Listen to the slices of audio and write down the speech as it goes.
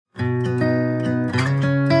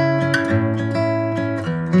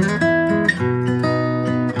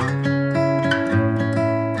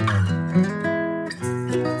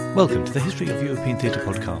Welcome to the History of European Theatre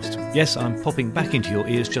podcast. Yes, I'm popping back into your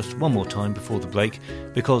ears just one more time before the break,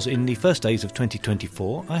 because in the first days of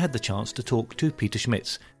 2024 I had the chance to talk to Peter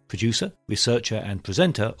Schmitz, producer, researcher and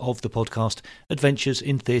presenter of the podcast Adventures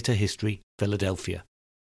in Theatre History, Philadelphia.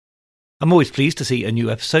 I'm always pleased to see a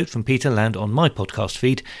new episode from Peter land on my podcast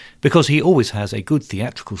feed, because he always has a good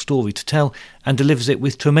theatrical story to tell and delivers it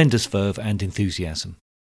with tremendous verve and enthusiasm.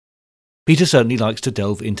 Peter certainly likes to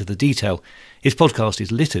delve into the detail. His podcast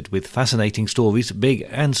is littered with fascinating stories, big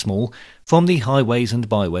and small, from the highways and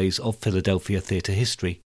byways of Philadelphia theatre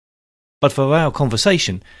history. But for our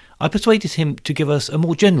conversation, I persuaded him to give us a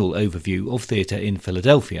more general overview of theatre in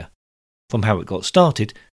Philadelphia, from how it got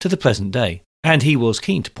started to the present day. And he was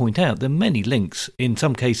keen to point out the many links, in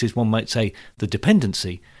some cases one might say the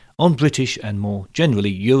dependency, on British and more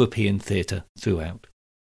generally European theatre throughout.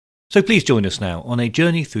 So please join us now on a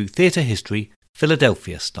journey through theatre history,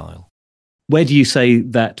 Philadelphia style. Where do you say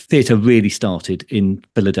that theatre really started in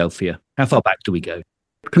Philadelphia? How far back do we go?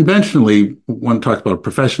 Conventionally, one talks about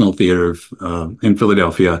professional theatre in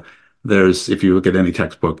Philadelphia. If you look at any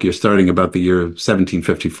textbook, you're starting about the year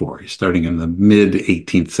 1754. You're starting in the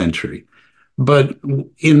mid-18th century. But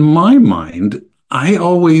in my mind, I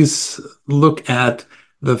always look at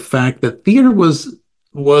the fact that theatre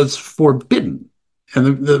was forbidden.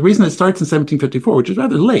 And the reason it starts in 1754, which is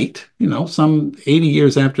rather late, some 80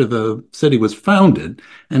 years after the city was founded,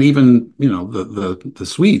 and even, the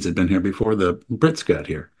Swedes had been here before the Brits got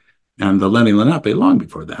here, and the Lenni Lenape long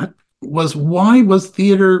before that, was why was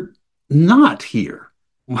theater not here?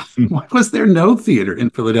 Why was there no theater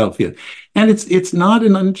in Philadelphia? And it's not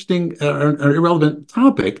an interesting or irrelevant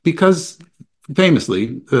topic because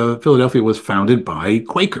famously, Philadelphia was founded by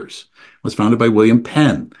Quakers, was founded by William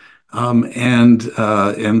Penn. And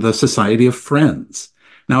the Society of Friends.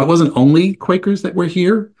 Now, it wasn't only Quakers that were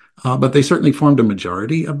here, but they certainly formed a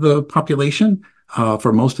majority of the population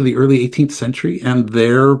for most of the early 18th century, and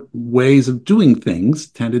their ways of doing things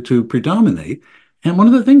tended to predominate. And one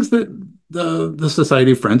of the things that the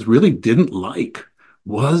Society of Friends really didn't like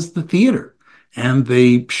was the theater. And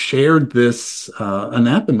they shared this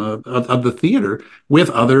anathema of the theater with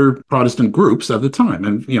other Protestant groups of the time.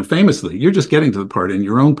 And, famously, you're just getting to the part in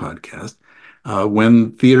your own podcast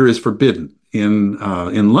when theater is forbidden in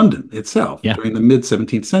London itself during the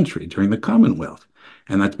mid-17th century, during the Commonwealth.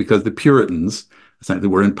 And that's because the Puritans essentially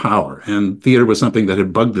were in power. And theater was something that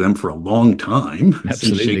had bugged them for a long time,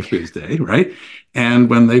 since Shakespeare's day, right? And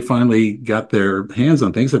when they finally got their hands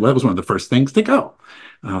on things, that was one of the first things to go.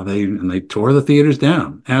 They tore the theaters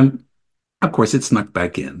down. And of course, it snuck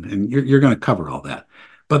back in, and you're going to cover all that.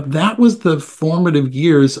 But that was the formative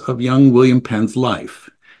years of young William Penn's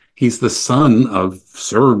life. He's the son of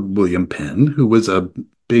Sir William Penn, who was a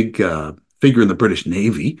big figure in the British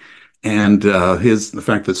Navy. And the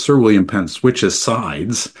fact that Sir William Penn switches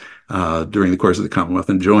sides during the course of the Commonwealth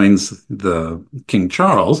and joins the King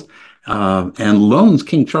Charles and loans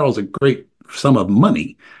King Charles a great sum of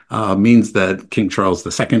money means that King Charles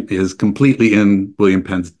II is completely in William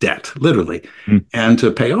Penn's debt, literally. And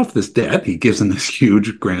to pay off this debt, he gives him this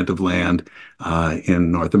huge grant of land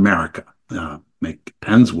in North America, make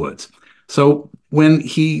Penn's Woods. So when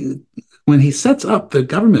he sets up the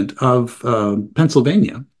government of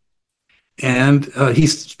Pennsylvania, and he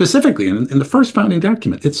specifically, in the first founding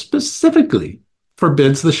document, it specifically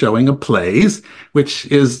forbids the showing of plays, which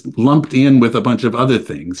is lumped in with a bunch of other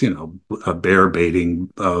things, bear baiting,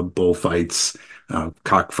 bullfights,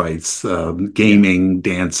 cockfights, gaming,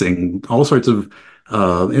 dancing, all sorts of.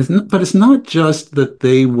 But it's not just that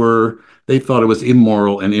they thought it was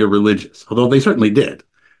immoral and irreligious, although they certainly did.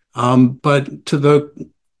 But to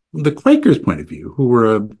the Quakers' point of view, who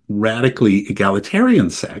were a radically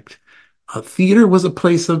egalitarian sect, theater was a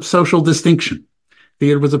place of social distinction.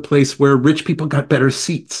 Theater was a place where rich people got better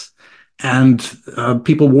seats, and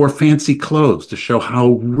people wore fancy clothes to show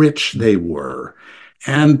how rich they were.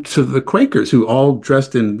 And to the Quakers, who all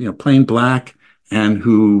dressed in plain black and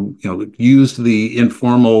who used the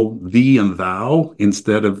informal thee and thou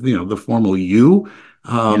instead of the formal you,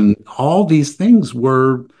 all these things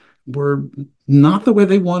were not the way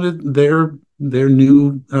they wanted their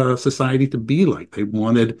new society to be like. They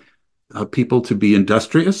wanted people to be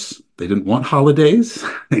industrious. They didn't want holidays.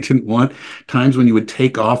 They didn't want times when you would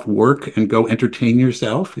take off work and go entertain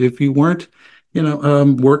yourself. If you weren't,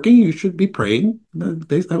 working, you should be praying.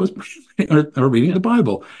 That was or reading the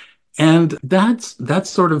Bible. And that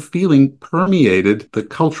sort of feeling permeated the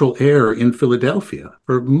cultural air in Philadelphia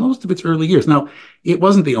for most of its early years. Now, it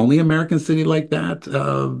wasn't the only American city like that.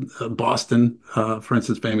 Boston, for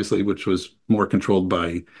instance, famously, which was more controlled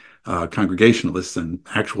by Congregationalists and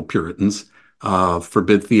actual Puritans,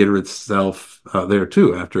 forbid theater itself there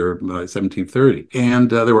too after 1730. And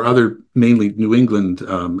there were other, mainly New England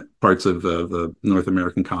parts of the North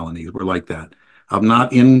American colonies were like that.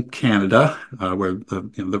 Not in Canada, where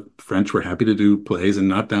the French were happy to do plays, and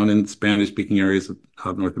not down in Spanish-speaking areas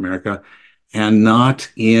of North America, and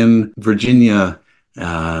not in Virginia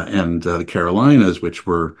and the Carolinas, which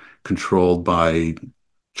were controlled by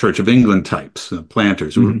Church of England types,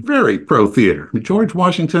 planters who were very pro-theater. George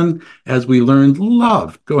Washington, as we learned,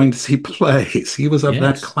 loved going to see plays. He was of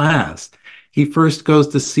that class. He first goes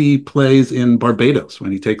to see plays in Barbados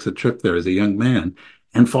when he takes a trip there as a young man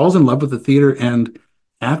and falls in love with the theater. And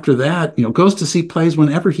after that, goes to see plays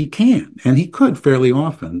whenever he can. And he could fairly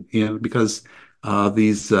often, because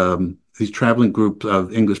these traveling groups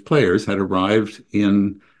of English players had arrived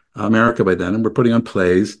in America by then and were putting on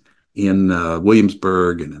plays in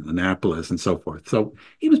Williamsburg and in Annapolis and so forth. So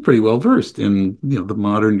he was pretty well versed in the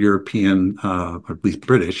modern European, or at least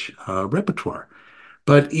British repertoire.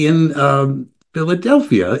 But in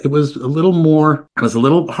Philadelphia, it was a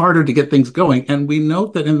little harder to get things going. And we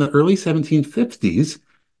note that in the early 1750s,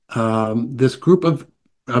 this group of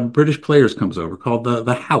British players comes over called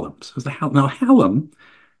the Halams. Now, Hallam,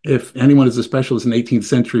 if anyone is a specialist in 18th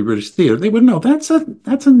century British theater, they would know that's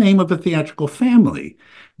a name of a theatrical family.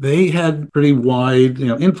 They had pretty wide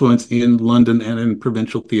influence in London and in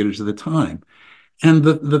provincial theaters at the time. And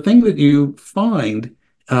the thing that you find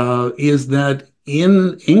is that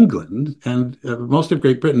in England and most of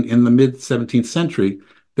Great Britain in the mid 17th century,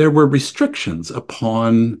 there were restrictions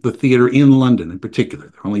upon the theater in London in particular.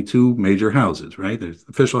 There are only two major houses, right? There's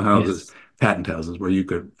official houses, patent houses, where you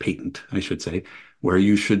could I should say, where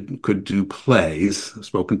you could do plays,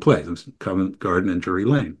 spoken plays, Covent Garden and Drury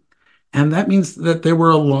Lane. And that means that there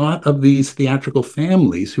were a lot of these theatrical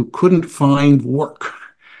families who couldn't find work,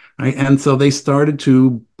 right? And so they started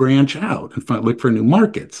to branch out and look for new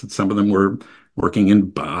markets. And some of them were working in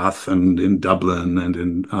Bath and in Dublin and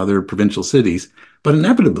in other provincial cities. But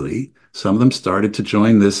inevitably, some of them started to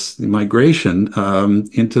join this migration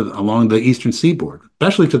along the eastern seaboard,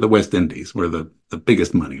 especially to the West Indies, where the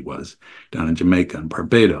biggest money was, down in Jamaica and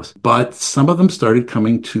Barbados. But some of them started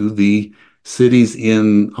coming to the cities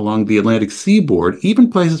along the Atlantic seaboard,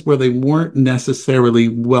 even places where they weren't necessarily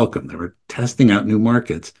welcome. They were testing out new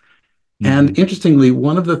markets. And interestingly,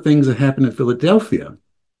 one of the things that happened in Philadelphia,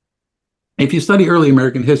 if you study early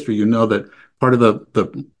American history, you know that part of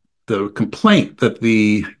the complaint that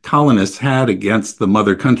the colonists had against the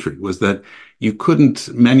mother country was that you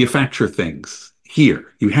couldn't manufacture things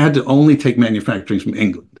here. You had to only take manufacturing from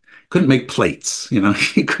England. Couldn't make plates, you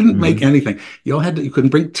couldn't make anything. You couldn't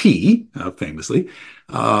bring tea, famously,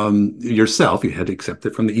 yourself. You had to accept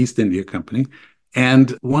it from the East India Company.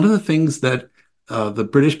 And one of the things that the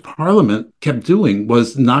British Parliament kept doing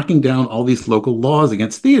was knocking down all these local laws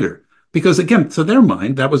against theater. Because again, to their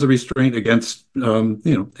mind, that was a restraint against,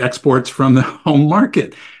 exports from the home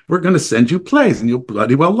market. We're going to send you plays and you'll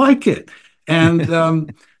bloody well like it.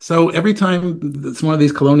 And so every time one of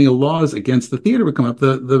these colonial laws against the theater would come up,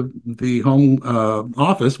 the home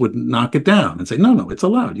office would knock it down and say, no, it's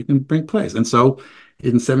allowed. You can bring plays. And so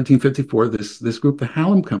in 1754, this group, the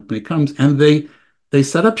Hallam Company, comes and they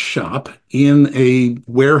set up shop in a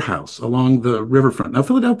warehouse along the riverfront. Now,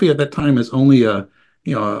 Philadelphia at that time is only a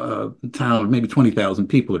town of maybe 20,000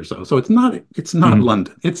 people or so. So it's not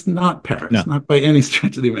London. It's not Paris, not by any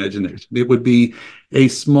stretch of the imagination. It would be a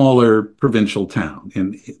smaller provincial town.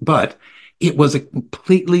 But it was a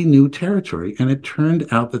completely new territory. And it turned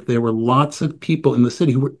out that there were lots of people in the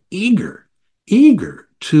city who were eager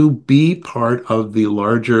to be part of the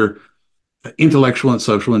larger intellectual and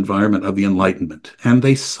social environment of the Enlightenment. And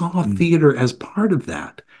they saw theater as part of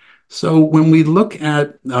that. So when we look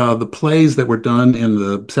at the plays that were done in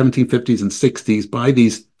the 1750s and 60s by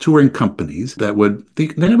these touring companies they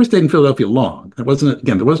never stayed in Philadelphia long. There wasn't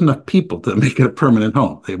enough people to make it a permanent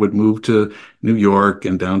home. They would move to New York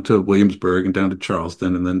and down to Williamsburg and down to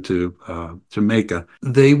Charleston and then to Jamaica.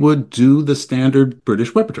 They would do the standard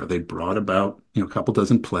British repertoire. They brought about a couple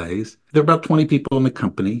dozen plays. There were about 20 people in the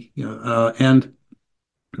company, and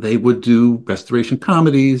they would do restoration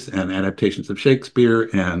comedies and adaptations of Shakespeare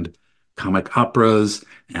and comic operas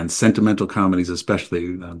and sentimental comedies,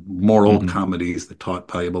 especially moral comedies that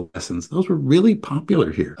taught valuable lessons. Those were really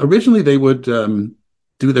popular here. Originally, they would do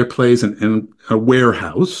their plays in a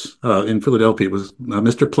warehouse in Philadelphia. It was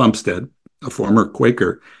Mr. Plumstead, a former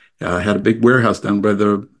Quaker, had a big warehouse down by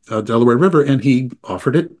the Delaware River, and he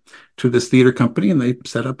offered it to this theater company, and they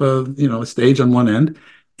set up a stage on one end,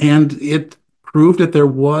 and it proved that there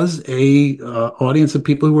was a audience of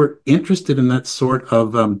people who were interested in that sort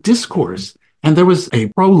of discourse. And there was a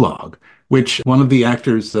prologue which one of the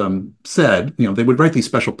actors said, they would write these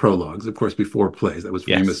special prologues, of course, before plays. That was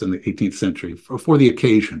famous Yes. in the 18th century for the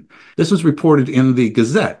occasion. This was reported in the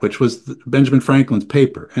Gazette, which was Benjamin Franklin's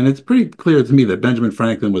paper. And it's pretty clear to me that Benjamin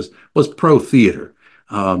Franklin was pro-theater.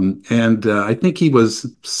 And I think he was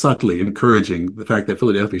subtly encouraging the fact that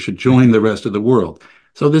Philadelphia should join the rest of the world.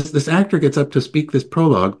 So this actor gets up to speak this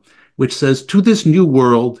prologue, which says, "To this new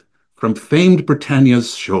world, from famed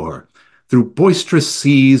Britannia's shore, through boisterous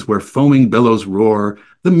seas where foaming billows roar,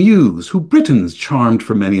 the Muse, who Britons charmed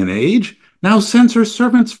for many an age, now sends her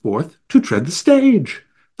servants forth to tread the stage.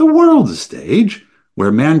 The world's a stage,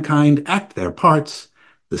 where mankind act their parts,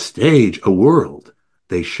 the stage a world,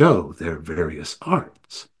 they show their various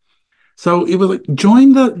arts." So it was like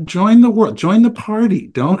join the world, join the party.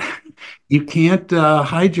 Don't you can't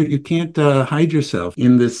hide yourself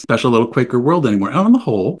in this special little Quaker world anymore. And on the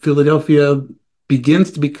whole, Philadelphia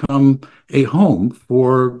begins to become a home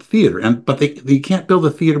for theater, but they can't build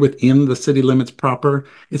a theater within the city limits proper.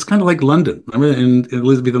 It's kind of like London. Remember in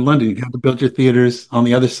Elizabethan London, you have to build your theaters on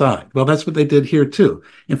the other side. Well, that's what they did here too.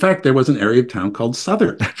 In fact, there was an area of town called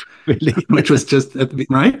Southern, Really? which was just at the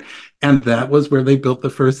right, and that was where they built the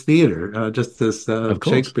first theater, just as Of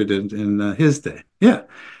course. Shakespeare did in his day. Yeah.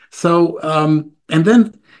 So, and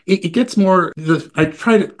then it gets more.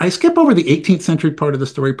 I skip over the 18th century part of the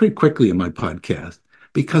story pretty quickly in my podcast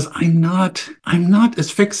because I'm not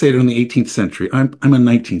as fixated on the 18th century. I'm a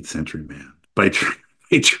 19th century man by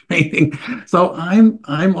training. So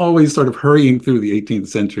I'm always sort of hurrying through the 18th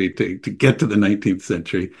century to get to the 19th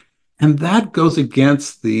century. And that goes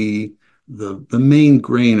against the main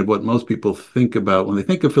grain of what most people think about when they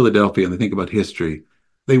think of Philadelphia and they think about history.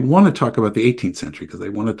 They want to talk about the 18th century because they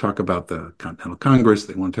want to talk about the Continental Congress.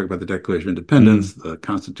 They want to talk about the Declaration of Independence, Mm, the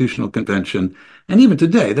Constitutional Convention. And even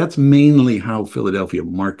today, that's mainly how Philadelphia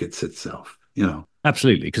markets itself.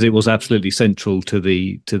 absolutely, because it was absolutely central to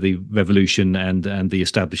the revolution and the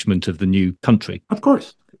establishment of the new country. Of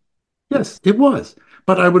course. Yes, it was.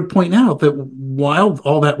 But I would point out that while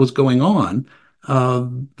all that was going on, uh,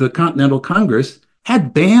 the Continental Congress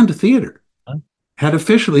had banned theater. Had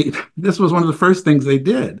officially, this was one of the first things they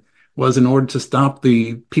did was in order to stop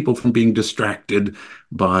the people from being distracted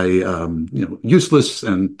by useless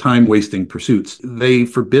and time-wasting pursuits. They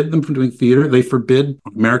forbid them from doing theater. They forbid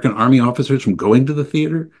American Army officers from going to the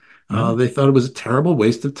theater. Oh, They thought it was a terrible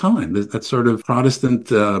waste of time. That sort of Protestant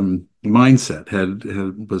mindset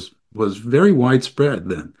was very widespread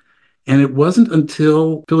then. And it wasn't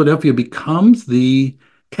until Philadelphia becomes the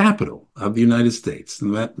capital of the United States,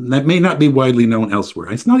 and that may not be widely known elsewhere.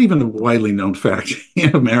 It's not even a widely known fact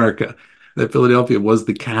in America that Philadelphia was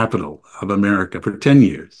the capital of America for 10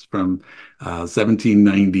 years, from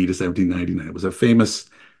 1790 to 1799. It was a famous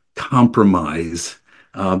compromise.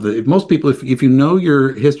 Most people, if you know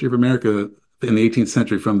your history of America in the 18th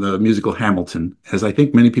century from the musical Hamilton, as I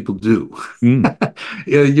think many people do, mm,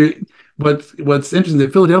 yeah, what's interesting is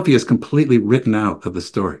that Philadelphia is completely written out of the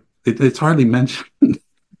story. It's hardly mentioned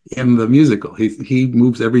in the musical. He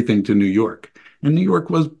moves everything to New York, and New York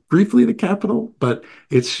was briefly the capital, but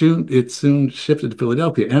it soon shifted to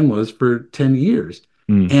Philadelphia and was for 10 years.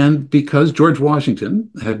 mm. And because George Washington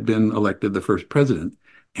had been elected the first president,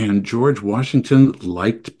 and George Washington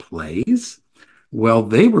liked plays, well,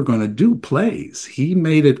 they were going to do plays. He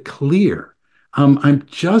made it clear.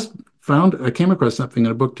 I came across something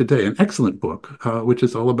in a book today, an excellent book, which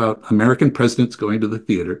is all about American presidents going to the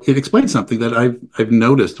theater. It explains something that I've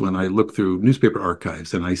noticed when I look through newspaper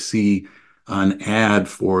archives and I see an ad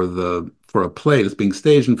for a play that's being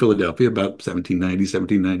staged in Philadelphia about 1790,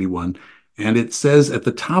 1791. And it says at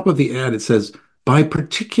the top of the ad, it says, "By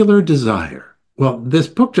particular desire." Well, this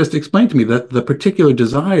book just explained to me that the particular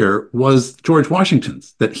desire was George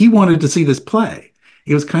Washington's, that he wanted to see this play.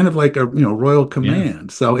 It was kind of like a royal Yeah.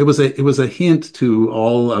 command. So it was a hint to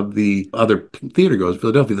all of the other theater goers in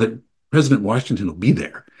Philadelphia that President Washington will be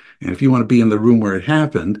there. And if you want to be in the room where it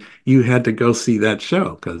happened, you had to go see that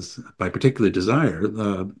show because by particular desire,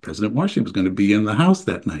 President Washington was going to be in the house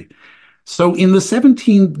that night. So in the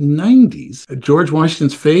 1790s, George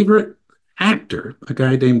Washington's favorite actor, a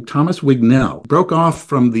guy named Thomas Wignell, broke off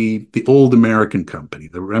from the old American company,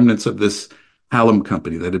 the remnants of this Hallam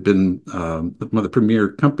company that had been one of the premier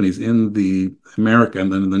companies in the America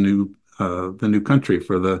and then in the new country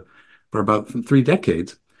for about 3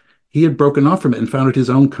 decades. He had broken off from it and founded his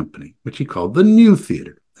own company, which he called the New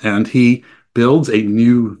Theater. And he builds a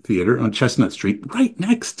new theater on Chestnut Street right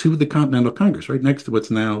next to the Continental Congress, right next to what's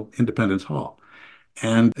now Independence Hall.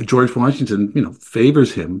 And George Washington,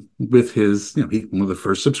 favors him with his, one of the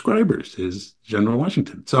first subscribers is General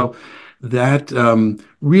Washington. So that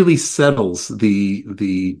really settles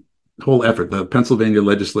the whole effort. The Pennsylvania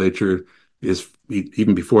legislature is,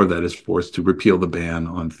 even before that, is forced to repeal the ban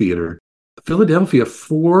on theater. Philadelphia,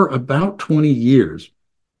 for about 20 years,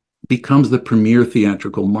 becomes the premier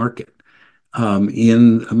theatrical market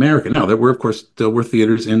in America. Now, there were, of course, still were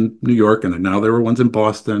theaters in New York, and now there were ones in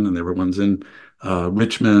Boston, and there were ones in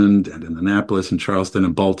Richmond, and in Annapolis, and Charleston,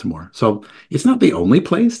 and Baltimore. So it's not the only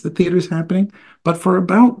place that theater is happening, but for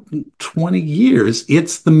about 20 years,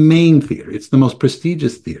 it's the main theater. It's the most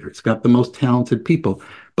prestigious theater. It's got the most talented people.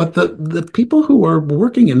 But the people who are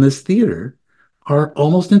working in this theater are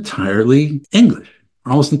almost entirely English,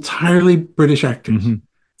 almost entirely British actors. Mm-hmm.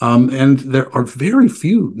 And there are very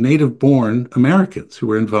few native-born Americans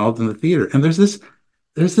who are involved in the theater. And there's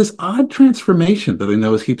this odd transformation that I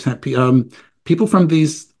know keeps happening. People from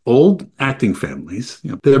these old acting families,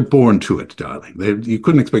 they're born to it, darling. You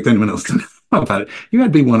couldn't expect anyone else to know about it. You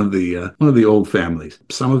had to be one of the old families.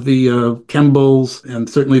 Some of the Kembles, and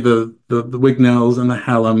certainly the Wignells and the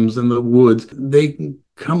Hallams and the Woods, they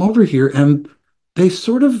come over here and they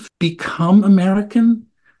sort of become American,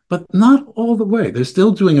 but not all the way. They're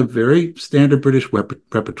still doing a very standard British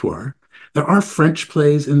repertoire. There are French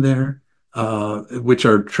plays in there, which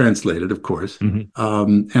are translated, of course.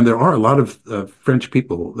 Mm-hmm. And there are a lot of French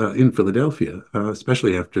people in Philadelphia,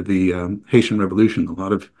 especially after the Haitian Revolution. A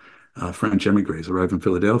lot of French emigres arrived in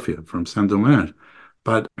Philadelphia from Saint-Domingue.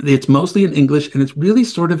 But it's mostly in English, and it's really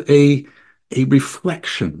sort of a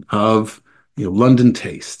reflection of London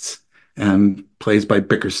tastes. And plays by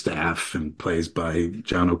Bickerstaff, and plays by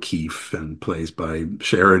John O'Keefe, and plays by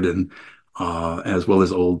Sheridan, as well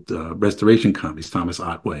as old restoration comedies, Thomas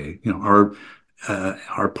Otway, are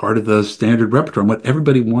part of the standard repertoire and what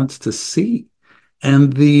everybody wants to see.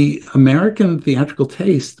 And the American theatrical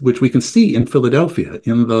taste, which we can see in Philadelphia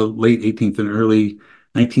in the late 18th and early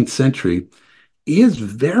 19th century, is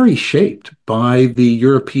very shaped by the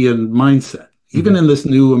European mindset. Even in this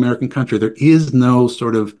new American country,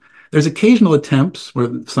 there's occasional attempts where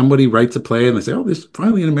somebody writes a play and they say, oh, this is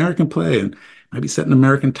finally an American play, and maybe set an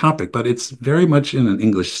American topic, but it's very much in an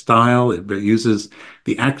English style. It uses,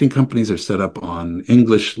 the acting companies are set up on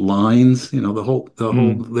English lines,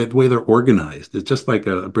 the way they're organized. It's just like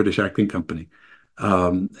a British acting company,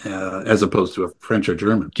 as opposed to a French or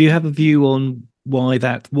German. Do you have a view on why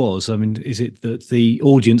that was? I mean, is it that the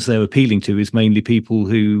audience they're appealing to is mainly people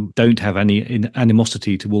who don't have any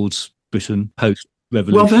animosity towards Britain post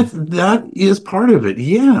Revolution? Well, that is part of it.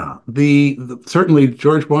 Yeah, certainly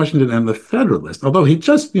George Washington and the Federalists, although he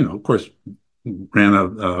just, of course, ran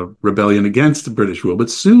a rebellion against the British rule, but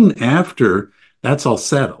soon after that's all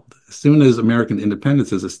settled, as soon as American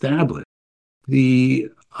independence is established, the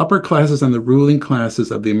upper classes and the ruling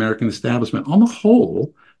classes of the American establishment, on the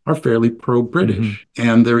whole, are fairly pro-British,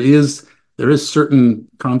 and there is certain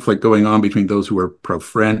conflict going on between those who are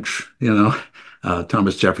pro-French,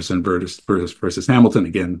 Thomas Jefferson versus Hamilton.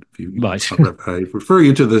 Again, if you, right. I refer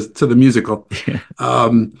you to the musical. Yeah.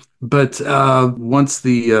 But once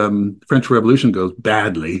the French Revolution goes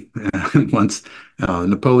badly, and once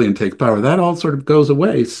Napoleon takes power, that all sort of goes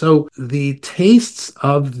away. So the tastes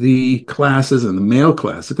of the classes and the male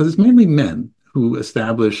class, because it's mainly men who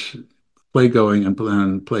establish playgoing and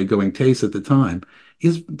playgoing tastes at the time,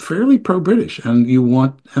 is fairly pro-British, and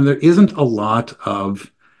there isn't a lot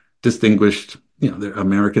of distinguished the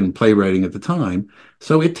American playwriting at the time.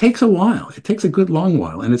 So it takes a while. It takes a good long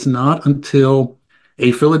while. And it's not until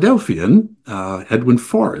a Philadelphian, Edwin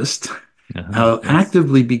Forrest,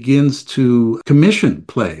 actively begins to commission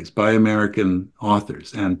plays by American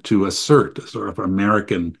authors and to assert a sort of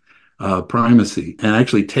American primacy, and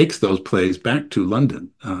actually takes those plays back to London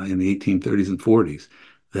in the 1830s and 40s,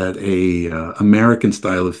 that a American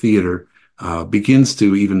style of theater begins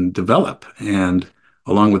to even develop. And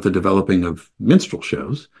along with the developing of minstrel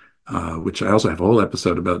shows, which I also have a whole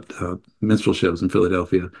episode about minstrel shows in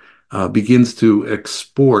Philadelphia, begins to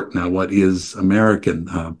export now what is American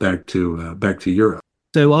back to Europe.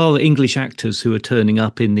 So our English actors who are turning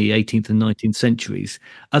up in the 18th and 19th centuries,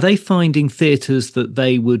 are they finding theatres that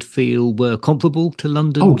they would feel were comparable to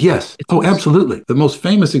London? Oh, yes. Oh, absolutely. The most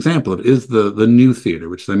famous example of it is the New Theatre,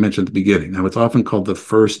 which I mentioned at the beginning. Now, it's often called the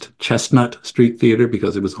first Chestnut Street Theatre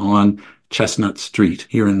because it was on Chestnut Street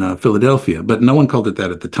here in Philadelphia, but no one called it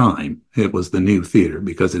that at the time. It was the New Theatre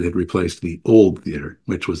because it had replaced the Old Theatre,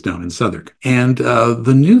 which was down in Southwark. And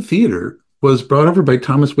the New Theatre was brought over by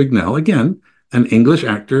Thomas Wignell, again, an English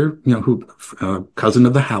actor, who cousin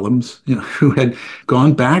of the Hallams, who had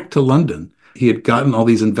gone back to London. He had gotten all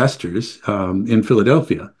these investors in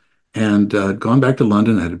Philadelphia, and gone back to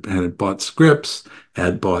London, had bought scripts,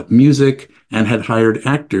 had bought music, and had hired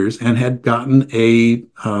actors, and had gotten a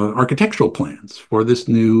architectural plans for this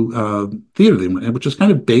new theater, which was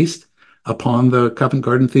kind of based upon the Covent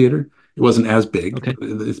Garden Theater. It wasn't as big, Okay. but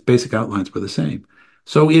its basic outlines were the same.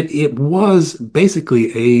 So it was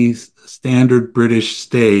basically a standard British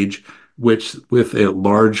stage, which with a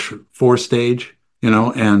large four stage,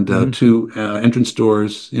 and Hmm. two entrance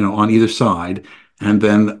doors, on either side, and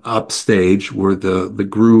then upstage were the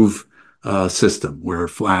groove system where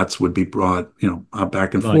flats would be brought,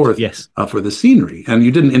 back and Right. forth Yes. for the scenery, and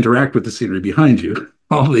you didn't interact with the scenery behind you.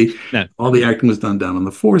 All the No. all the acting was done down on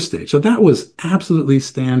the four stage. So that was absolutely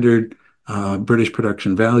standard British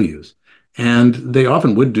production values. And they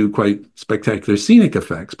often would do quite spectacular scenic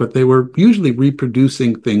effects, but they were usually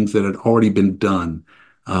reproducing things that had already been done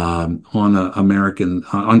on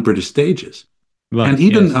on British stages. And Right.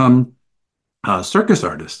 even Yes. circus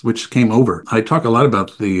artists, which came over. I talk a lot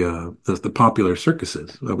about the popular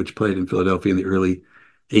circuses, which played in Philadelphia in the early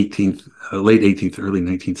 18th, late 18th, early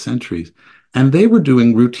 19th centuries. And they were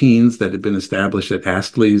doing routines that had been established at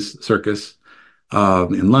Astley's Circus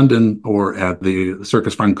in London or at the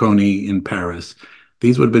Circus Franconi in Paris.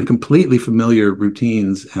 These would have been completely familiar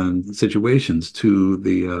routines and situations to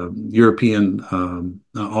the European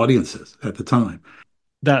audiences at the time.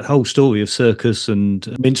 That whole story of circus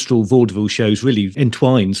and minstrel vaudeville shows really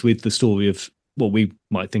entwines with the story of what we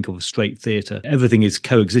might think of as straight theatre. Everything is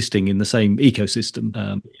coexisting in the same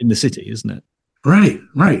ecosystem in the city, isn't it? Right,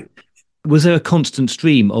 right. Was there a constant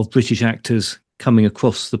stream of British actors coming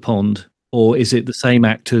across the pond, or is it the same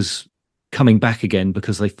actors coming back again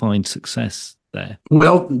because they find success there?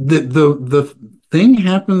 Well, the thing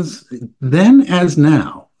happens then as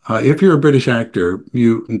now. If you're a British actor,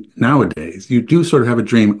 you nowadays you do sort of have a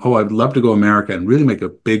dream. Oh, I'd love to go to America and really make a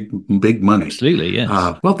big money. Absolutely, yes.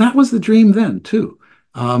 Well, that was the dream then too.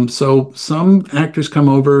 So some actors come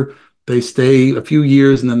over, they stay a few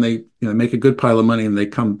years, and then they make a good pile of money, and they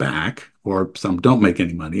come back. Or some don't make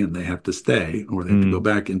any money, and they have to stay, or they have to go Mm.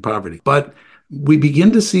 back in poverty. But we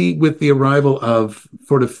begin to see with the arrival of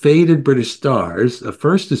sort of faded British stars.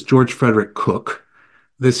 First is George Frederick Cooke,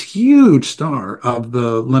 this huge star of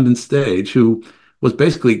the London stage who was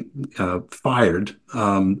basically fired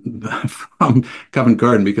from Covent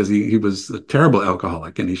Garden because he was a terrible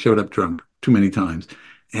alcoholic and he showed up drunk too many times.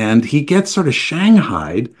 And he gets sort of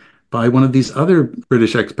shanghaied by one of these other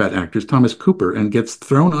British expat actors, Thomas Cooper, and gets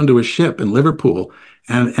thrown onto a ship in Liverpool.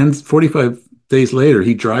 And 45 days later,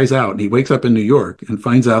 he dries out and he wakes up in New York and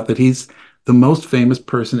finds out that he's the most famous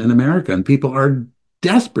person in America. And people are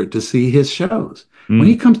desperate to see his shows. When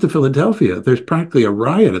he Mm. comes to Philadelphia, there's practically a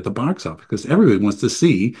riot at the box office because everybody wants to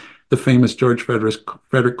see the famous George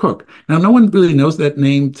Frederick Cooke. Now, no one really knows that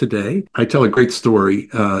name today. I tell a great story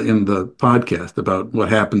in the podcast about what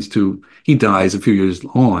happens to, he dies a few years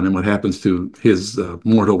on, and what happens to his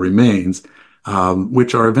mortal remains,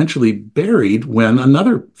 which are eventually buried when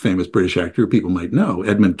another famous British actor who people might know,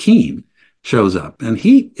 Edmund Kean, shows up. And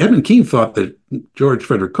Edmund Kean thought that George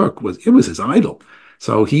Frederick Cooke was his idol.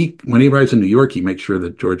 So when he arrives in New York, he makes sure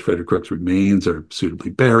that George Frederick Cooke's remains are suitably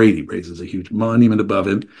buried. He raises a huge monument above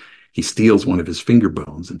him. He steals one of his finger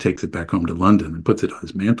bones and takes it back home to London and puts it on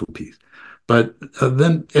his mantelpiece. But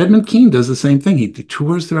then Edmund Kean does the same thing. He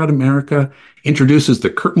tours throughout America, introduces the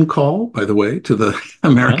curtain call, by the way, to the Huh?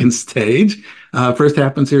 American stage. First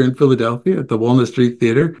happens here in Philadelphia at the Walnut Street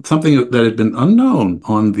Theater, something that had been unknown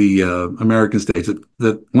on the American stage.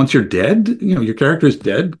 That once you're dead, your character is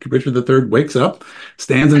dead. Richard III wakes up,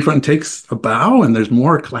 stands in front, and takes a bow, and there's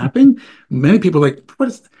more clapping. Many people are like, what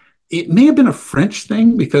is it? May have been a French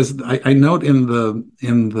thing because I note in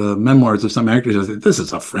the memoirs of some actors that this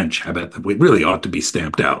is a French habit that we really ought to be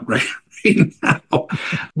stamped out right now.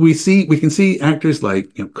 We can see actors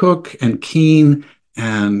like Cooke and Keane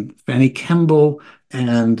and Fanny Kemble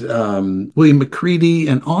and William Macready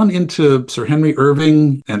and on into Sir Henry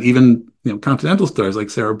Irving and even continental stars like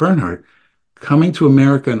Sarah Bernhardt coming to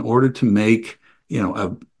America in order to make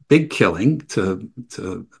a big killing to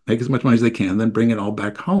make as much money as they can, then bring it all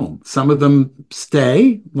back home. Some of them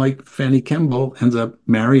stay, like Fanny Kemble ends up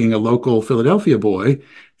marrying a local Philadelphia boy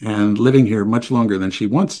and living here much longer than she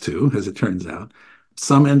wants to, as it turns out.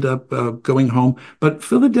 Some end up going home, but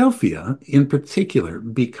Philadelphia in particular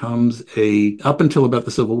becomes up until about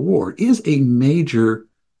the Civil War, is a major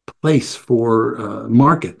place for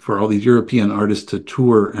market for all these European artists to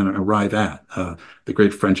tour and arrive at. The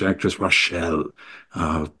great French actress Rachel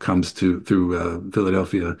comes through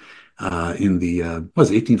Philadelphia. in the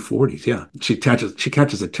was it 1840s? Yeah, she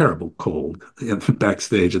catches a terrible cold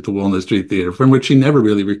backstage at the Walnut Street Theater, from which she never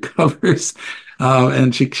really recovers,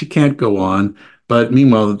 and she can't go on. But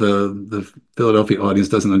meanwhile, the Philadelphia audience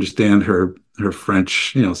doesn't understand her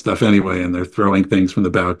French, stuff anyway, and they're throwing things from the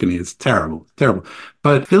balcony. It's terrible, terrible.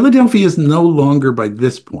 But Philadelphia is no longer, by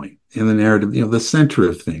this point in the narrative, the center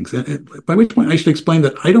of things. And by which point I should explain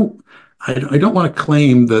that I don't want to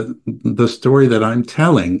claim that the story that I'm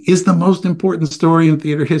telling is the most important story in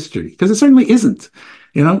theater history, because it certainly isn't.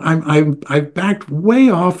 I've backed way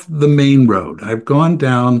off the main road. I've gone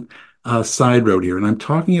down a side road here, and I'm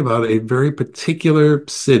talking about a very particular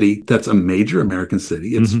city that's a major American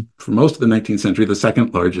city. It's for most of the 19th century the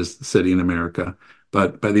second largest city in America,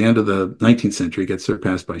 but by the end of the 19th century, it gets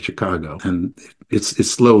surpassed by Chicago, and it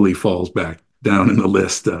slowly falls back down in the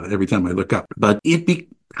list every time I look up. But it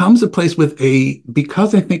becomes a place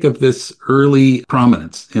because I think of this early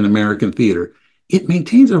prominence in American theater, it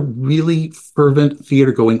maintains a really fervent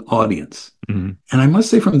theater-going audience. And I must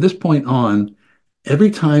say, from this point on,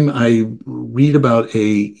 every time I read about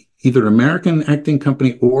either American acting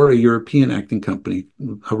company or a European acting company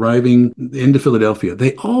arriving into Philadelphia,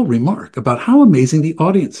 they all remark about how amazing the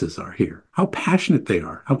audiences are here, how passionate they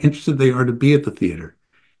are, how interested they are to be at the theater.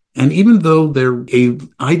 And even though a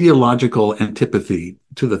ideological antipathy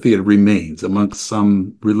to the theater remains amongst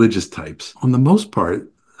some religious types, on the most part,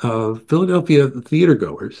 Philadelphia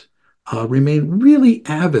theatergoers remain really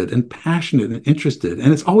avid and passionate and interested.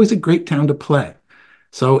 And it's always a great town to play.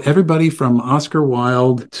 So everybody from Oscar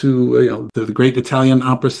Wilde to the great Italian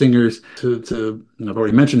opera singers to I've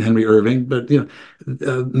already mentioned Henry Irving, but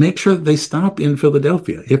make sure that they stop in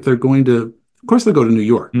Philadelphia if they're going to. Of course, they'll go to New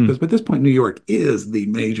York, because by this point, New York is the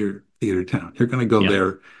major theater town. You're going to go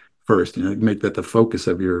there first, make that the focus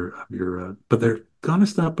of your. But they're going to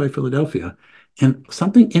stop by Philadelphia, and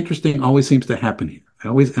something interesting always seems to happen here. I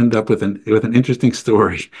always end up with an interesting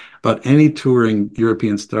story about any touring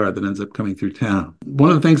European star that ends up coming through town. One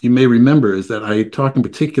of the things you may remember is that I talked in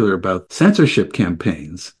particular about censorship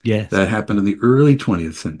campaigns that happened in the early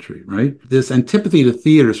 20th century, right? This antipathy to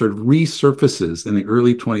theater sort of resurfaces in the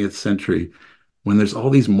early 20th century when there's all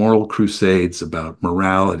these moral crusades about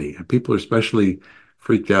morality. And people are especially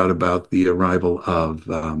freaked out about the arrival of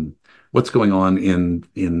what's going on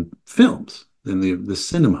in films, in the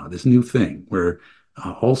cinema, this new thing where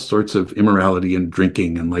all sorts of immorality and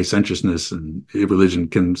drinking and licentiousness and irreligion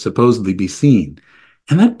can supposedly be seen.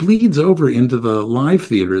 And that bleeds over into the live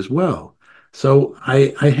theater as well. So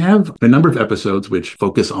I have a number of episodes which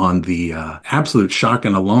focus on the absolute shock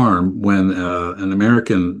and alarm when an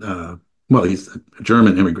American, he's a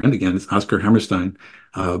German immigrant, again, it's Oscar Hammerstein,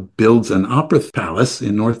 builds an opera palace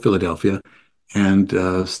in North Philadelphia and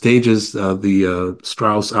stages the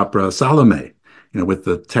Strauss opera Salome, with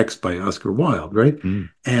the text by Oscar Wilde, right?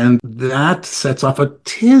 And that sets off a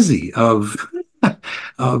tizzy of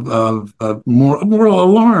moral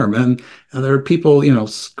alarm. And there are people,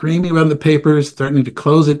 screaming around the papers, threatening to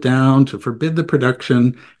close it down, to forbid the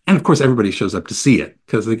production. And of course, everybody shows up to see it.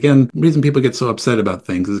 Because again, the reason people get so upset about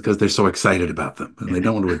things is because they're so excited about them. And they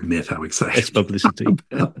don't want to admit how excited. It's publicity.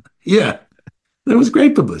 Yeah. There was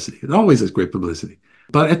great publicity. It always is great publicity.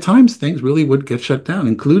 But at times, things really would get shut down,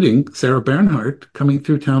 including Sarah Bernhardt coming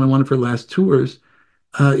through town on one of her last tours,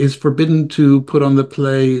 is forbidden to put on the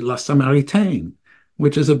play La Samaritaine,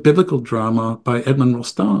 which is a biblical drama by Edmond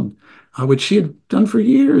Rostand, which she had done for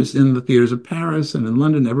years in the theaters of Paris and in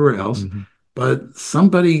London, everywhere else. But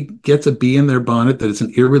somebody gets a bee in their bonnet that it's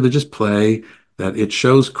an irreligious play, that it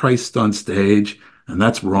shows Christ on stage, and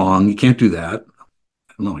that's wrong. You can't do that.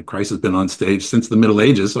 I don't know, like Christ has been on stage since the Middle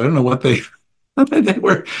Ages, so I don't know what they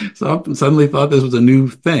suddenly thought this was a new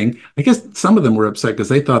thing. I guess some of them were upset because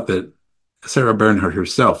they thought that Sarah Bernhardt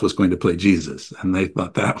herself was going to play Jesus, and they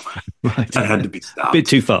thought that had to be stopped. A bit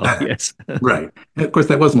too far, yes. Right. And of course,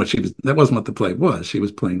 that wasn't what the play was. She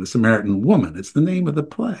was playing the Samaritan woman. It's the name of the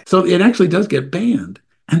play. So it actually does get banned.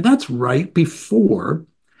 And that's right before.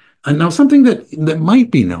 And now something that might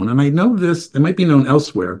be known, and I know this, it might be known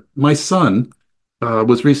elsewhere. My son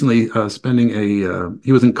was recently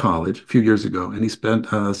he was in college a few years ago, and he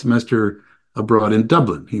spent a semester abroad in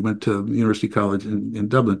Dublin. He went to University College in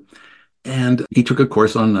Dublin, and he took a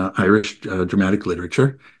course on Irish dramatic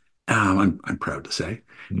literature, I'm proud to say.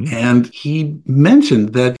 And he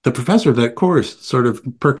mentioned that the professor of that course sort of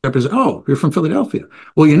perked up and said, "Oh, you're from Philadelphia.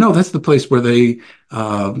 Well, that's the place where they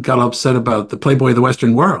got upset about the Playboy of the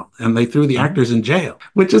Western World, and they threw the actors in jail,"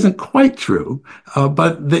 which isn't quite true.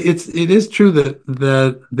 But it is true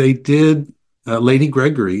that they did Lady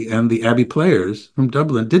Gregory and the Abbey Players from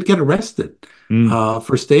Dublin did get arrested Mm.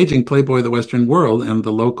 for staging Playboy of the Western World, and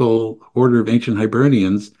the local Order of Ancient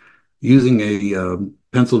Hibernians, using a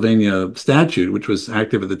Pennsylvania statute, which was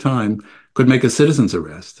active at the time, could make a citizen's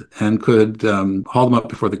arrest and could haul them up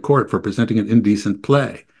before the court for presenting an indecent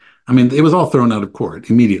play. I mean, it was all thrown out of court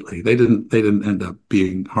immediately. They didn't end up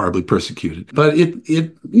being horribly persecuted, but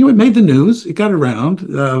it made the news. It got around,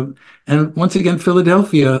 and once again,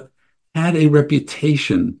 Philadelphia had a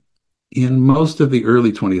reputation in most of the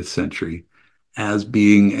early 20th century as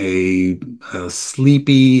being a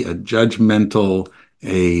sleepy, a judgmental,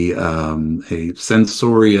 a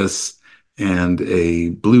censorious, and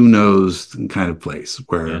a blue-nosed kind of place Yeah.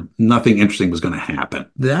 where nothing interesting was going to happen.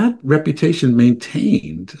 That reputation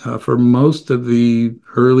maintained for most of the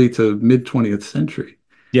early to mid 20th century.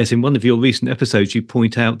 Yes, in one of your recent episodes, you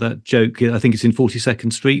point out that joke. I think it's in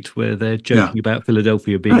 42nd Street, where they're Yeah, joking about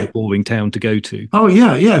Philadelphia being a right. boring town to go to. Oh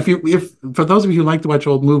yeah, yeah. If for those of you who like to watch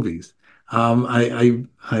old movies, I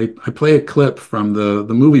play a clip from the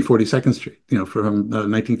movie 42nd Street, from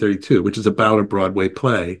 1932, which is about a Broadway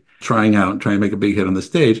play trying to make a big hit on the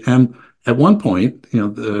stage. And at one point,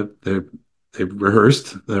 they've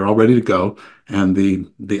rehearsed, they're all ready to go, and the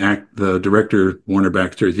director Warner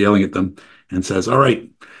Baxter is yelling at them and says, "All right,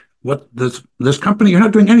 what this company, you're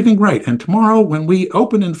not doing anything right. And tomorrow when we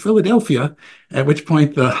open in Philadelphia," at which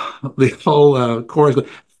point the whole chorus goes,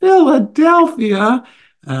 "Philadelphia,"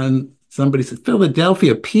 and somebody said,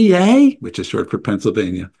 "Philadelphia, PA," which is short for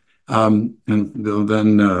Pennsylvania. And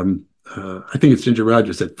then I think it's Ginger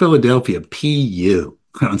Rogers said, "Philadelphia, PU."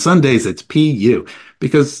 On Sundays, it's PU,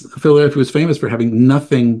 because Philadelphia was famous for having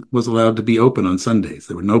nothing was allowed to be open on Sundays.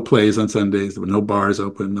 There were no plays on Sundays. There were no bars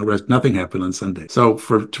open. Nothing happened on Sundays. So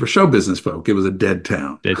for show business folk, it was a dead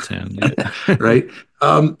town. Dead town, yeah. Right?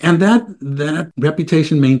 And that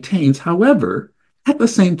reputation maintains. However, at the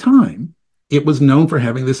same time, it was known for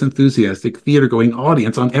having this enthusiastic theater-going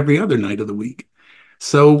audience on every other night of the week.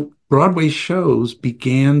 So Broadway shows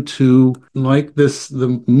began to, like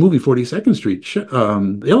the movie 42nd Street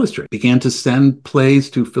illustrate, began to send plays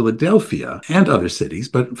to Philadelphia and other cities,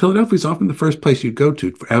 but Philadelphia is often the first place you'd go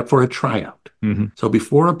to for a tryout. Hmm. So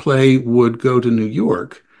before a play would go to New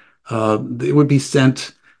York, it would be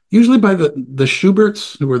sent usually by the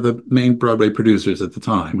Schuberts, who were the main Broadway producers at the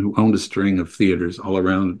time, who owned a string of theaters all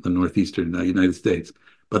around the northeastern United States.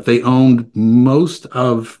 But they owned most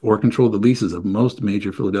of, or controlled the leases of most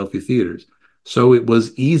major Philadelphia theaters. So it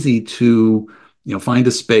was easy to, find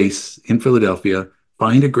a space in Philadelphia,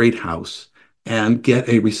 find a great house, and get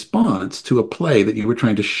a response to a play that you were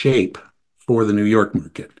trying to shape for the New York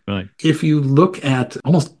market. Right. If you look at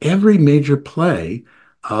almost every major play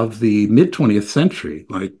of the mid 20th century,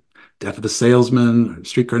 like Death of a Salesman,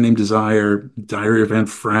 Streetcar Named Desire, Diary of Anne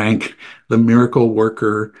Frank, The Miracle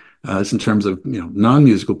Worker, in terms of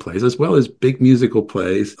non-musical plays, as well as big musical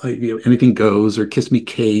plays like Anything Goes or Kiss Me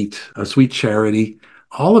Kate, Sweet Charity.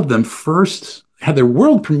 All of them first had their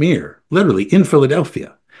world premiere literally in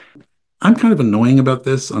Philadelphia. I'm kind of annoying about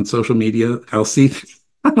this on social media. I'll see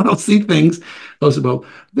things posted about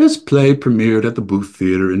this play premiered at the Booth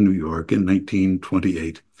Theater in New York in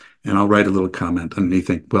 1928. And I'll write a little comment underneath,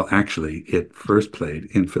 think, well, actually, it first played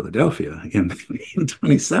in Philadelphia in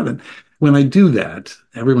 27. When I do that,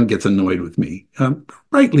 everyone gets annoyed with me,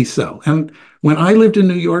 rightly so. And when I lived in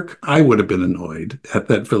New York, I would have been annoyed at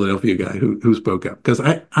that Philadelphia guy who spoke up, because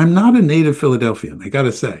I'm not a native Philadelphian, I got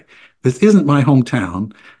to say. This isn't my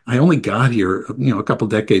hometown. I only got here, a couple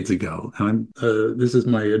decades ago, and this is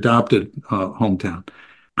my adopted hometown.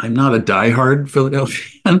 I'm not a diehard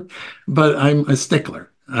Philadelphian, but I'm a stickler.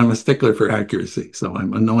 I'm a stickler for accuracy, so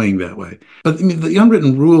I'm annoying that way. But I mean, the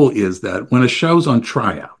unwritten rule is that when a show's on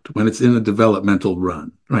tryout, when it's in a developmental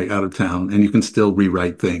run, right, out of town, and you can still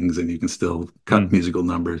rewrite things and you can still cut musical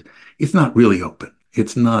numbers, it's not really open.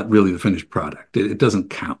 It's not really the finished product. It doesn't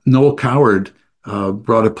count. Noel Coward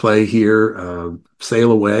brought a play here,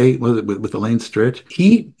 Sail Away, was it with Elaine Stritch?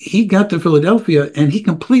 He got to Philadelphia and he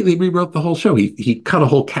completely rewrote the whole show. He cut a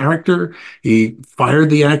whole character. He fired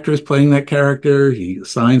the actress playing that character. He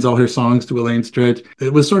assigns all her songs to Elaine Stritch.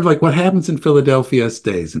 It was sort of like what happens in Philadelphia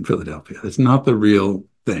stays in Philadelphia. It's not the real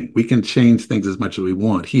thing. We can change things as much as we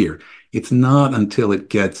want here. It's not until it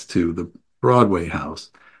gets to the Broadway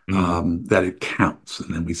house that it counts.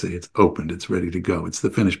 And then we say it's opened, it's ready to go. It's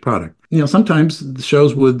the finished product. Sometimes the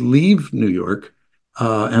shows would leave New York,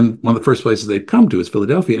 and one of the first places they'd come to is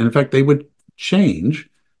Philadelphia. And in fact, they would change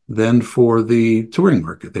then for the touring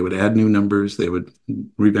market. They would add new numbers. They would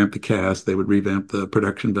revamp the cast. They would revamp the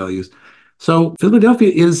production values. So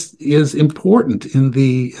Philadelphia is important in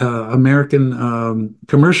the American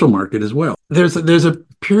commercial market as well. There's a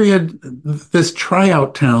period, this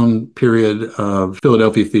tryout town period of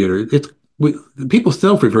Philadelphia theater. We, people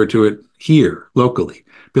still refer to it here locally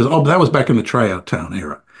because that was back in the tryout town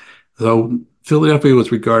era. So Philadelphia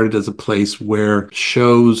was regarded as a place where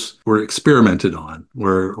shows were experimented on,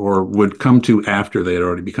 or would come to after they had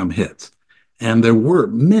already become hits. And there were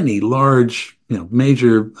many large,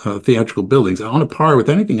 major theatrical buildings on a par with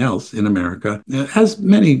anything else in America, as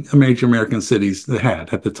many major American cities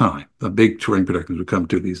had at the time. The big touring productions would come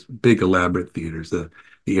to these big elaborate theaters, the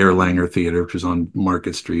Erlanger Theater, which was on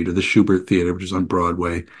Market Street, or the Schubert Theater, which was on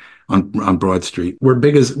Broadway, on Broad Street. We're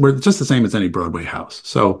just the same as any Broadway house.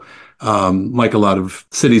 So like a lot of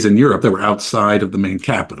cities in Europe that were outside of the main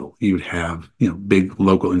capital, you'd have big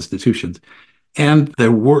local institutions. And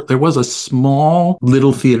there was a small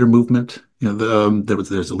little theater movement.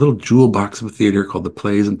 There's a little jewel box of a theater called the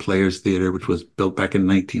Plays and Players Theater, which was built back in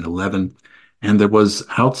 1911. And there was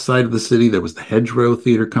outside of the city, there was the Hedgerow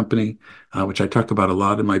Theater Company, which I talk about a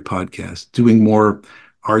lot in my podcast, doing more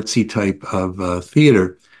artsy type of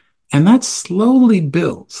theater. And that slowly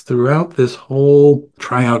builds throughout this whole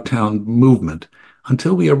tryout town movement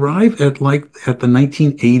until we arrive at the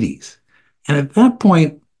 1980s. And at that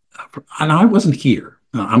point, and I wasn't here.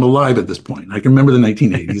 I'm alive at this point. I can remember the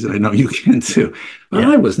 1980s, and I know you can too. But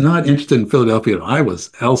I was not interested in Philadelphia. I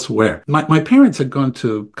was elsewhere. My parents had gone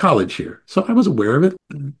to college here, so I was aware of it.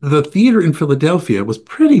 The theater in Philadelphia was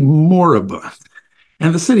pretty moribund,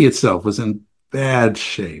 and the city itself was in bad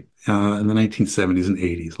shape in the 1970s and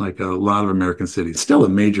 80s, like a lot of American cities. Still a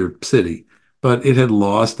major city, but it had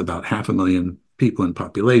lost about 500,000 people in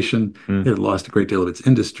population. It had lost a great deal of its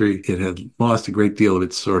industry. It had lost a great deal of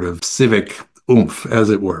its sort of civic oomph, as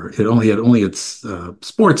it were. It only had its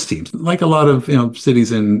sports teams, like a lot of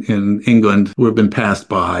cities in England who have been passed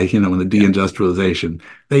by, in the deindustrialization.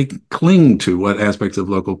 They cling to what aspects of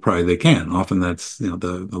local pride they can. Often that's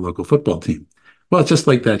the local football team. Well, it's just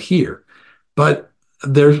like that here. But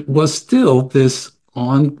there was still this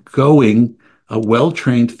ongoing,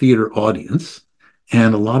 well-trained theater audience,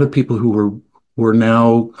 and a lot of people who were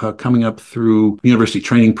now coming up through university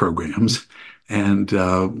training programs and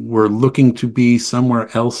were looking to be somewhere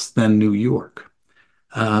else than New York.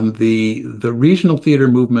 The regional theater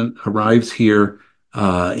movement arrives here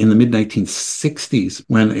in the mid-1960s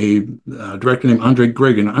when a director named Andre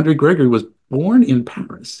Gregory. Now, Andre Gregory was born in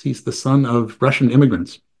Paris. He's the son of Russian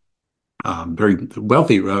immigrants, very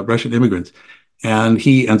wealthy Russian immigrants. And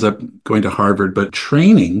he ends up going to Harvard, but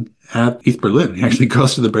training at East Berlin. He actually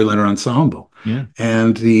goes to the Berliner Ensemble. Yeah.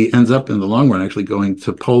 And he ends up in the long run actually going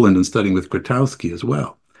to Poland and studying with Grotowski as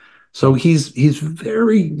well. So he's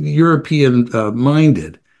very European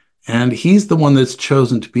minded. And he's the one that's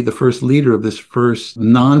chosen to be the first leader of this first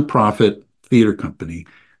nonprofit theater company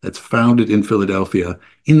that's founded in Philadelphia right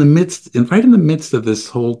in the midst of this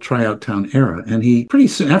whole tryout town era. And he pretty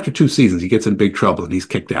soon, after 2 seasons, he gets in big trouble and he's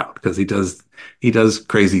kicked out because he does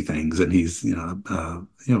crazy things, and he's an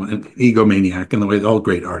egomaniac in the way all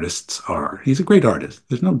great artists are. He's a great artist.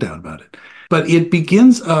 There's no doubt about it. But it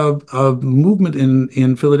begins a movement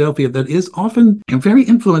in Philadelphia that is often very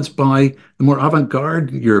influenced by the more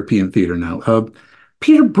avant-garde European theater now.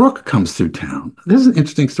 Peter Brook comes through town. This is an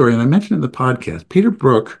interesting story, and I mentioned in the podcast. Peter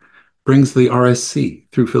Brook brings the RSC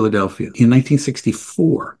through Philadelphia in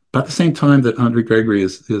 1964, about the same time that Andre Gregory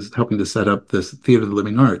is helping to set up this Theater of the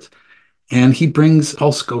Living Arts. And he brings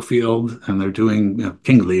Paul Scofield, and they're doing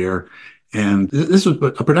King Lear. And this was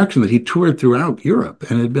a production that he toured throughout Europe,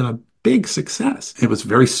 and it had been a big success. It was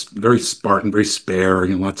very, very Spartan, very spare,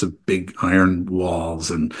 lots of big iron walls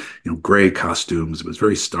and, gray costumes. It was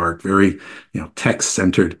very stark, very,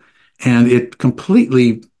 text-centered. And it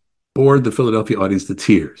completely bored the Philadelphia audience to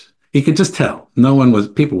tears. You could just tell.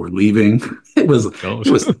 People were leaving. It was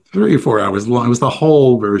 3 or 4 hours long. It was the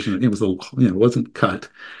whole version. It was, it wasn't cut.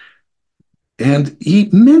 And he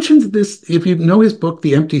mentions this, if you know his book,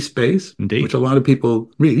 The Empty Space, Indeed, which a lot of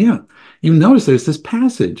people read, you notice there's this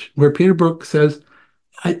passage where Peter Brook says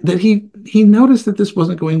that he noticed that this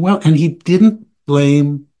wasn't going well, and he didn't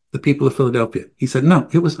blame the people of Philadelphia. He said, no,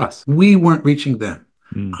 it was us. We weren't reaching them.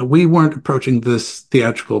 We weren't approaching this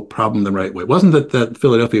theatrical problem the right way. It wasn't that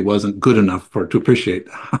Philadelphia wasn't good enough to appreciate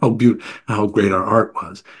how great our art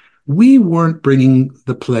was. We weren't bringing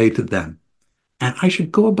the play to them. And I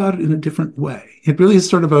should go about it in a different way. It really is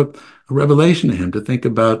sort of a revelation to him to think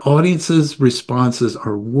about audiences' responses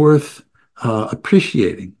are worth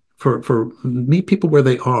appreciating. For meet people where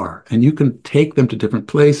they are, and you can take them to different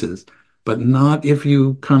places, but not if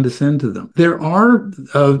you condescend to them. There are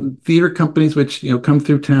theater companies which come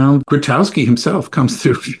through town. Grotowski himself comes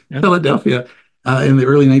through Philadelphia in the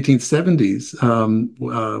early 1970s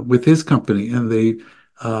with his company, and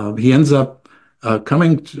he ends up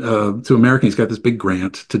coming to America. He's got this big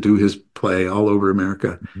grant to do his play all over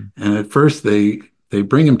America, and at first they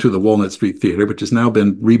bring him to the Walnut Street Theater, which has now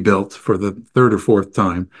been rebuilt for the third or fourth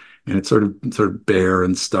time, and it's sort of bare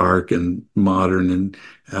and stark and modern. And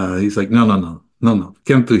he's like, no, no, no, no, no,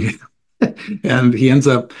 get him through here. And he ends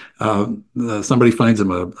up, somebody finds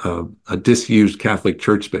him a disused Catholic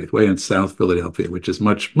church space way in South Philadelphia, which is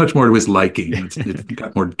much more to his liking. It's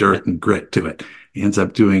got more dirt and grit to it. He ends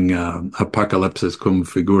up doing Apocalypsis cum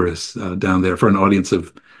figuris down there for an audience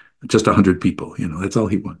of just 100 people. That's all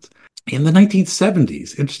he wants. In the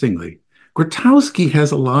 1970s, interestingly, Grotowski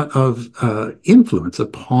has a lot of influence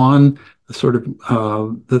upon sort of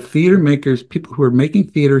the theater makers, people who are making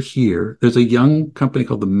theater here. There's a young company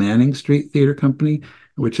called the Manning Street Theater Company,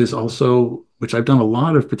 which I've done a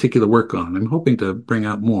lot of particular work on. I'm hoping to bring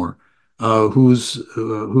out more, whose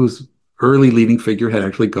early leading figure had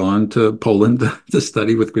actually gone to Poland to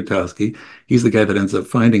study with Grotowski. He's the guy that ends up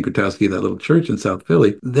finding Grotowski that little church in South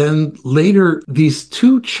Philly. Then later, these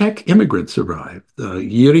two Czech immigrants arrived,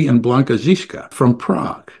 Jiří and Blanka Žižka from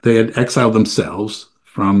Prague. They had exiled themselves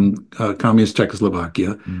from communist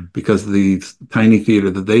Czechoslovakia because the tiny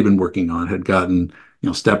theater that they'd been working on had gotten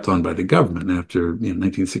stepped on by the government after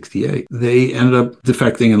 1968. They ended up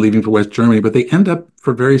defecting and leaving for West Germany, but they end up,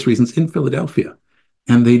 for various reasons, in Philadelphia.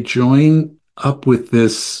 And they join up with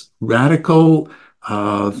this radical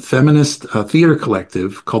feminist theater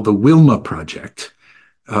collective called the Wilma Project,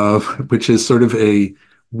 which is sort of a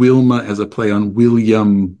Wilma as a play on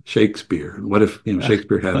William Shakespeare. What if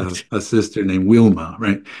Shakespeare had a sister named Wilma,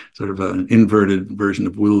 right? Sort of an inverted version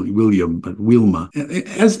of William, but Wilma.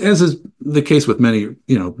 As is the case with many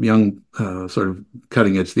young sort of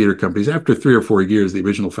cutting edge theater companies, after 3 or 4 years, the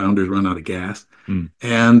original founders run out of gas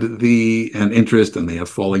and interest, and they have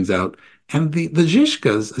fallings out. And the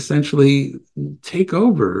Žižkas essentially take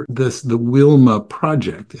over the Wilma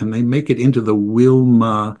Project, and they make it into the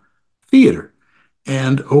Wilma Theater.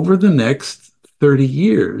 And over the next 30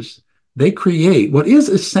 years, they create what is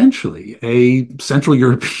essentially a Central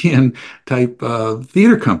European type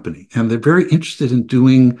theater company. And they're very interested in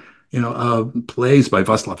doing, plays by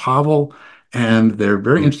Václav Havel, and they're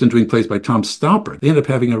very interested in doing plays by Tom Stoppard. They end up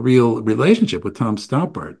having a real relationship with Tom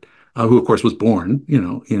Stoppard, who, of course, was born,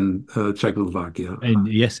 in Czechoslovakia. And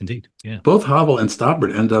yes, indeed. Yeah. Both Havel and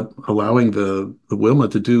Stoppard end up allowing the Wilma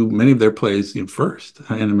to do many of their plays first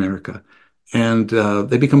in America. And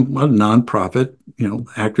they become a nonprofit,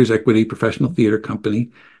 Actors Equity professional theater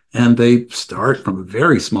company. And they start from a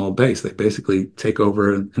very small base. They basically take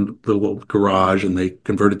over a little garage and they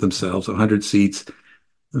convert it themselves, 100 seats.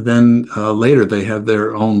 Then later they have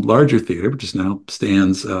their own larger theater, which now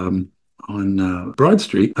stands on Broad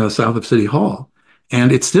Street, south of City Hall.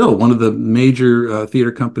 And it's still one of the major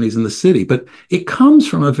theater companies in the city. But it comes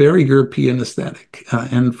from a very European aesthetic.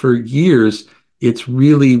 And for years, it's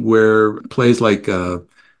really where plays like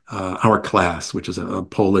Our Class, which is a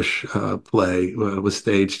Polish play, was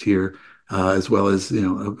staged here, as well as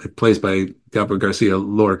plays by Gabriel Garcia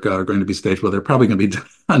Lorca are going to be staged. Well, they're probably going to be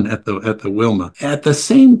done at the Wilma. At the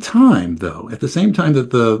same time that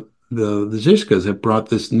the Žižkas have brought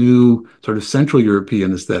this new sort of Central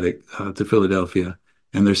European aesthetic to Philadelphia,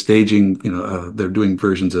 and they're staging, they're doing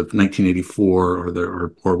versions of 1984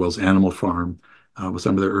 or Orwell's Animal Farm with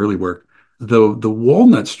some of their early work. The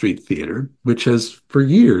Walnut Street Theater, which has for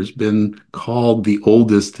years been called the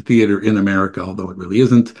oldest theater in America, although it really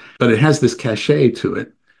isn't, but it has this cachet to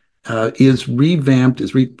it, is revamped,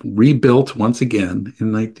 is rebuilt once again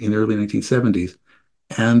in the early 1970s.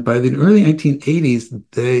 And by the early 1980s,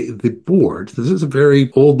 the board, this is a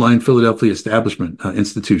very old line Philadelphia establishment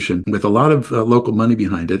institution with a lot of local money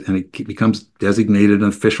behind it, and it becomes designated an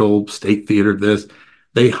official state theater of this.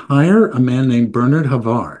 They hire a man named Bernard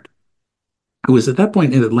Havard, who was at that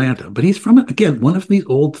point in Atlanta, but he's from, again, one of these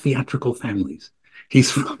old theatrical families.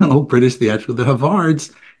 He's from an old British theatrical. The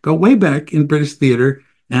Havards go way back in British theater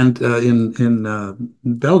and in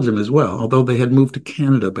Belgium as well, although they had moved to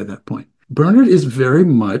Canada by that point. Bernard is very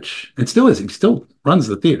much, and still is, he still runs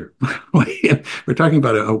the theater. We're talking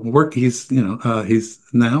about a work, he's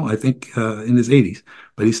now, I think, in his 80s,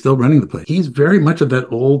 but he's still running the place. He's very much of that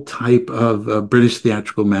old type of British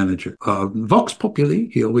theatrical manager. Vox populi,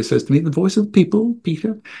 he always says to me, the voice of the people,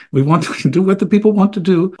 Peter. We want to do what the people want to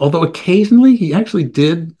do. Although occasionally he actually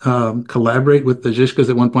did collaborate with the Žižkas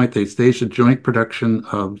at one point. They staged a joint production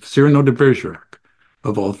of Cyrano de Bergerac,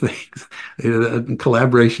 of all things. A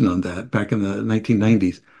collaboration on that back in the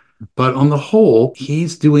 1990s. But on the whole,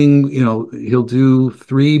 he's doing, he'll do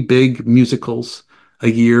three big musicals a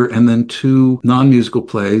year and then two non-musical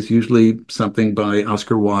plays, usually something by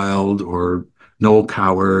Oscar Wilde or Noel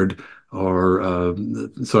Coward.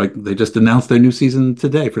 They just announced their new season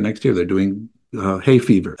today for next year. They're doing Hay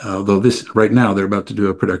Fever. Although right now they're about to do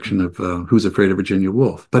a production of Who's Afraid of Virginia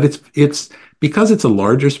Woolf. But it's because it's a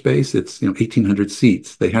larger space. It's 1,800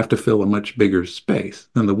 seats. They have to fill a much bigger space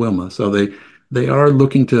than the Wilma. So they are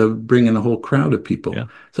looking to bring in a whole crowd of people. Yeah.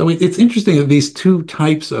 So it's interesting that these two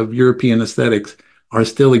types of European aesthetics are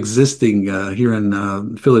still existing here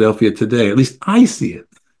in Philadelphia today. At least I see it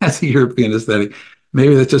as a European aesthetic.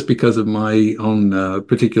 Maybe that's just because of my own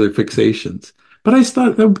particular fixations. But I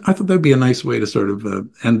thought that'd be a nice way to sort of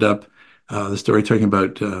end up the story talking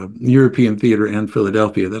about European theater and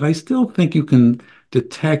Philadelphia, that I still think you can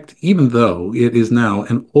detect, even though it is now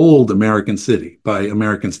an old American city by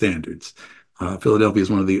American standards. Philadelphia is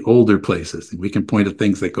one of the older places. We can point at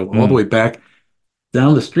things that go all the way back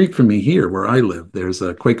down the street from me here where I live. There's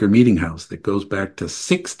a Quaker Meeting House that goes back to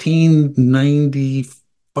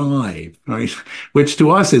 1695, right? Which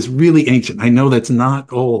to us is really ancient. I know that's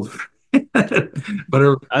not old, but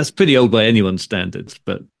that's pretty old by anyone's standards.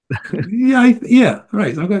 But yeah,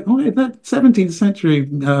 right. I'm going, okay, that 17th century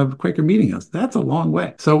Quaker Meeting House, that's a long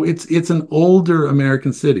way. So it's an older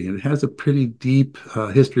American city, and it has a pretty deep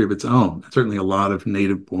history of its own. Certainly a lot of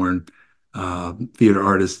native-born theater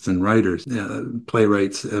artists and writers,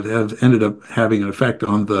 playwrights have ended up having an effect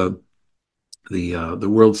on the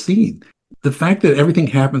world scene. The fact that everything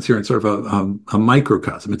happens here in sort of a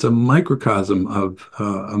microcosm, it's a microcosm of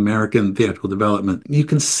American theatrical development. You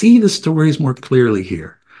can see the stories more clearly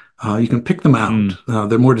here. You can pick them out.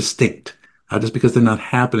 They're more distinct, just because they're not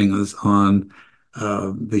happening on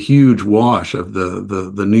the huge wash of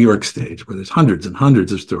the New York stage, where there's hundreds and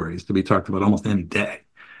hundreds of stories to be talked about almost any day.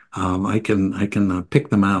 I can pick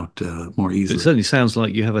them out more easily. It certainly sounds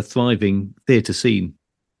like you have a thriving theatre scene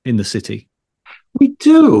in the city. We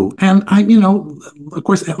do, and of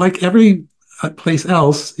course, like every place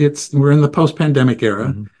else, we're in the post-pandemic era.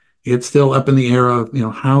 Mm-hmm. It's still up in the air of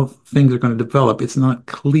how things are going to develop. It's not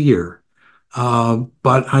clear,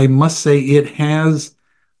 but I must say it has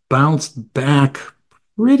bounced back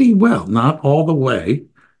pretty well. Not all the way,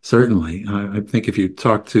 certainly. I think if you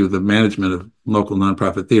talk to the management of local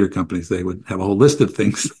nonprofit theater companies, they would have a whole list of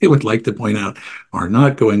things they would like to point out are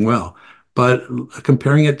not going well. But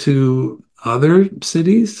comparing it to other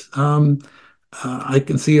cities, I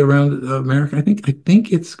can see around America, I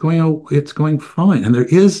think it's going fine. And there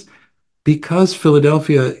is, because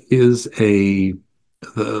Philadelphia is it's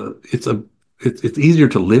easier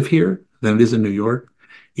to live here than it is in New York.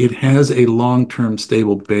 It has a long-term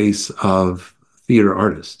stable base of theater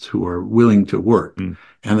artists who are willing to work. And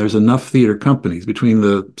there's enough theater companies between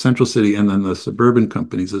the central city and then the suburban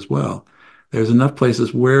companies as well. There's enough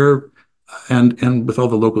places where, and with all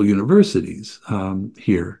the local universities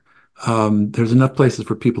here, there's enough places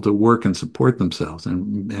for people to work and support themselves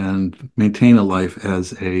and maintain a life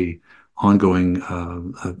as a ongoing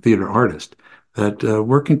theater artist, that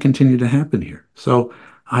work can continue to happen here. So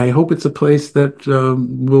I hope it's a place that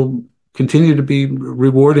will continue to be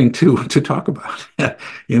rewarding to talk about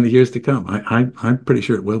in the years to come. I'm pretty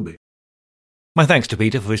sure it will be. My thanks to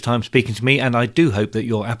Peter for his time speaking to me, and I do hope that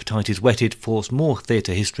your appetite is whetted for more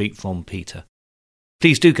theatre history from Peter.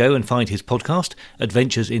 Please do go and find his podcast,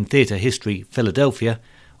 Adventures in Theatre History Philadelphia,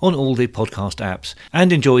 on all the podcast apps,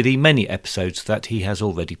 and enjoy the many episodes that he has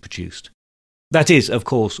already produced. That is, of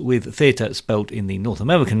course, with theatre spelt in the North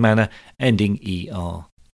American manner, ending ER.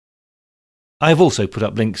 I have also put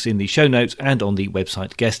up links in the show notes and on the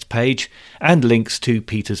website guest page, and links to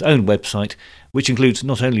Peter's own website, which includes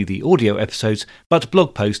not only the audio episodes, but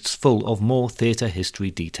blog posts full of more theatre history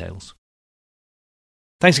details.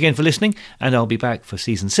 Thanks again for listening, and I'll be back for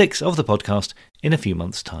Season 6 of the podcast in a few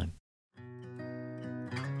months' time.